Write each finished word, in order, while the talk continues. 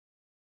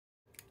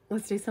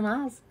let's do some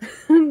eyes.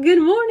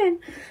 Good morning.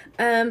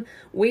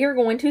 We are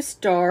going to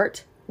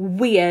start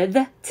with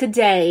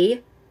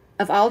today,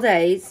 of all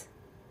days,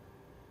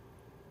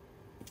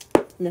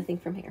 nothing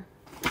from here.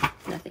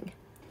 Nothing.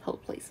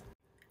 Hold, please.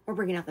 We're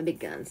bringing out the big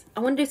guns.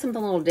 I want to do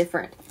something a little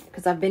different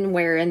because I've been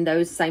wearing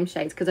those same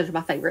shades because those are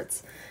my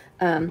favorites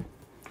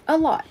a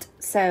lot.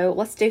 So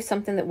let's do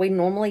something that we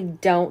normally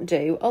don't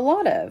do a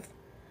lot of.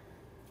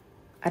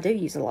 I do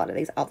use a lot of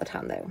these all the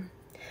time though.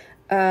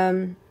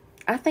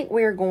 I think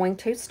we are going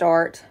to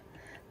start.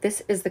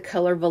 This is the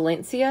color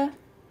Valencia.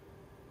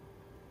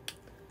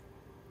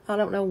 I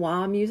don't know why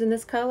I'm using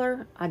this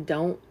color. I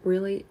don't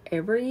really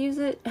ever use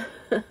it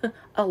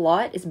a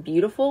lot. It's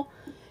beautiful.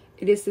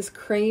 It is this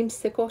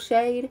creamsicle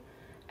shade,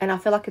 and I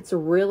feel like it's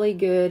really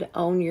good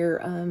on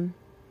your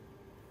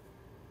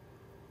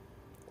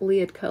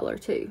lid color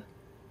too,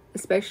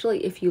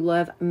 especially if you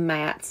love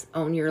mattes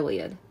on your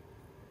lid.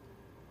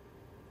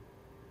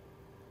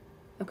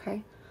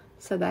 Okay,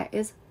 so that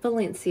is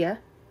Valencia.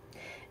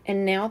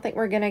 And now I think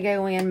we're going to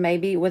go in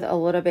maybe with a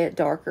little bit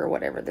darker,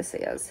 whatever this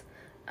is.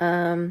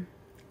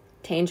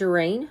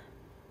 Tangerine.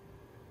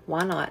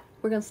 Why not?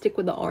 We're going to stick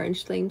with the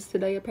orange themes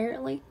today,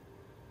 apparently.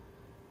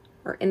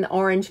 Or in the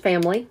orange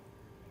family.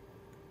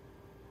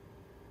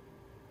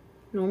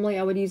 Normally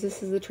I would use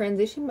this as a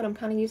transition, but I'm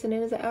kind of using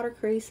it as an outer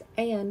crease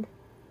and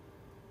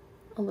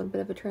a little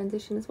bit of a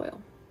transition as well.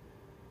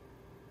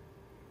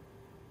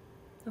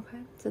 Okay,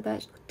 so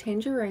that's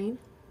Tangerine.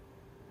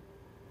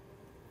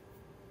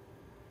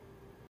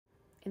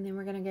 And then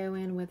we're going to go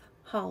in with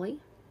Holly.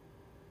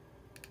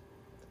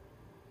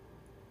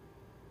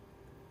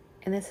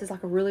 And this is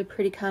like a really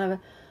pretty kind of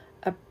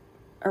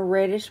a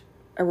reddish,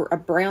 a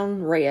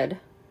brown red,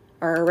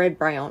 or a red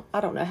brown. I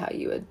don't know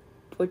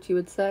what you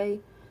would say,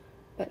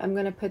 but I'm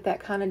going to put that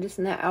kind of just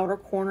in that outer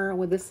corner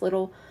with this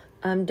little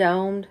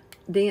domed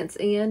dense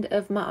end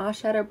of my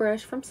eyeshadow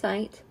brush from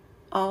Seint.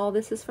 All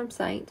this is from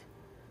Seint.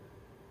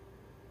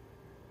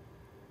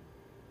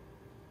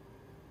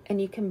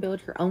 And you can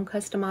build your own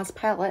customized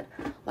palette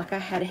like I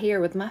had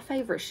here with my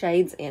favorite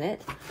shades in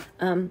it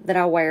that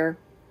I wear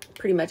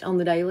pretty much on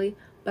the daily.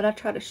 But I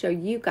try to show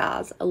you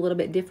guys a little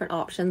bit different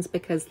options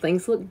because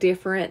things look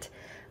different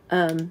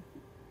in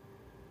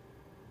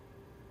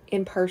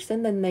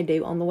person than they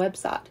do on the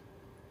website.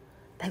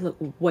 They look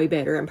way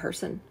better in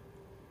person.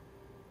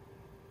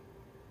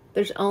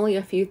 There's only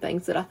a few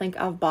things that I think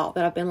I've bought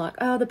that I've been like,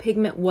 oh, the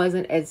pigment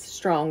wasn't as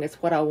strong as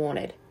what I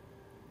wanted.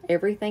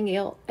 Everything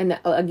else, and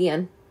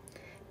again,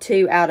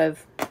 2 out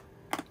of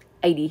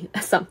 80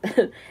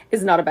 something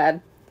is not a bad.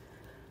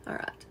 All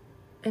right,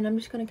 and I'm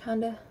just going to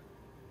kind of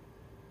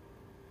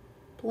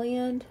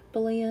blend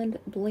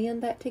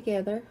that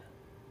together.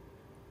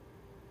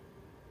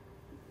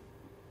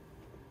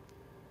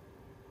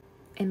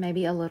 And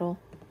maybe a little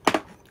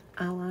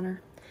eyeliner.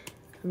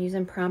 I'm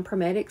using Prime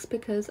Prometics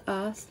because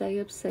I stay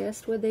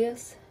obsessed with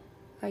this.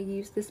 I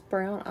use this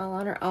brown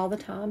eyeliner all the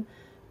time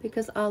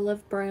because I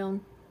love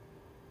brown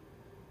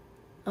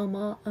on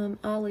my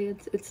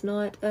eyelids. It's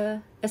not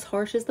as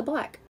harsh as the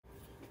black,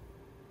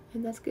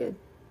 and that's good.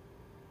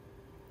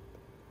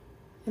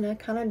 And I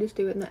kind of just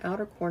do it in the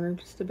outer corner,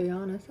 just to be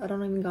honest. I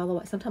don't even go all the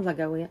way. Sometimes I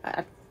go in,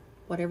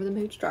 whatever the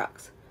mood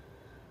strikes.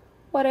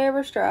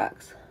 Whatever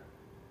strikes.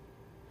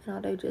 And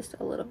I'll do just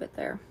a little bit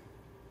there.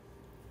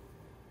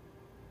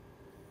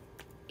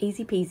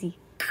 Easy peasy.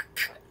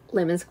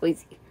 Lemon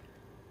squeezy.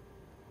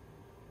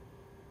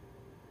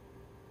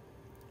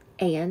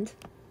 And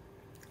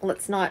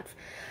let's not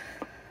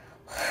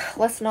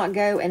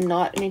go and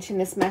not mention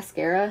this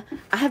mascara.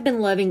 I have been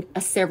loving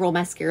several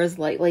mascaras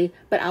lately,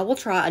 but I will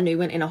try a new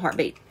one in a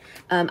heartbeat.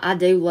 I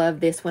do love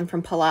this one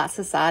from Polite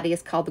Society.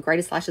 It's called The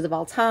Greatest Lashes of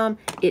All Time.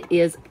 It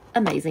is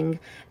amazing.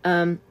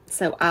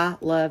 So I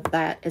love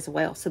that as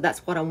well. So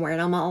that's what I'm wearing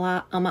on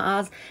my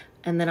eyes.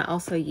 And then I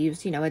also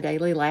use, a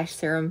daily lash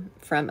serum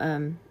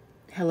from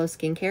Hello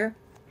Skincare.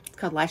 It's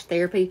called Lash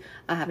Therapy.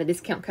 I have a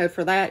discount code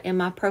for that in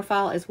my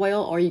profile as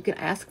well, or you can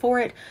ask for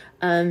it.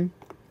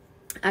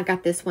 I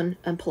got this one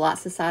Polite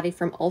Society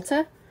from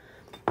Ulta.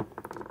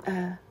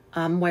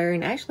 I'm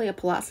wearing actually a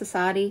Polite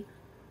Society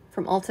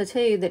from Ulta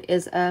too that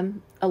is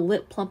a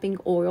lip plumping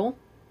oil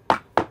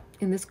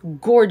in this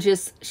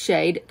gorgeous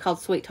shade called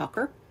Sweet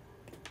Talker.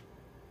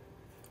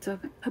 So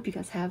I hope you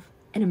guys have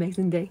an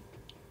amazing day.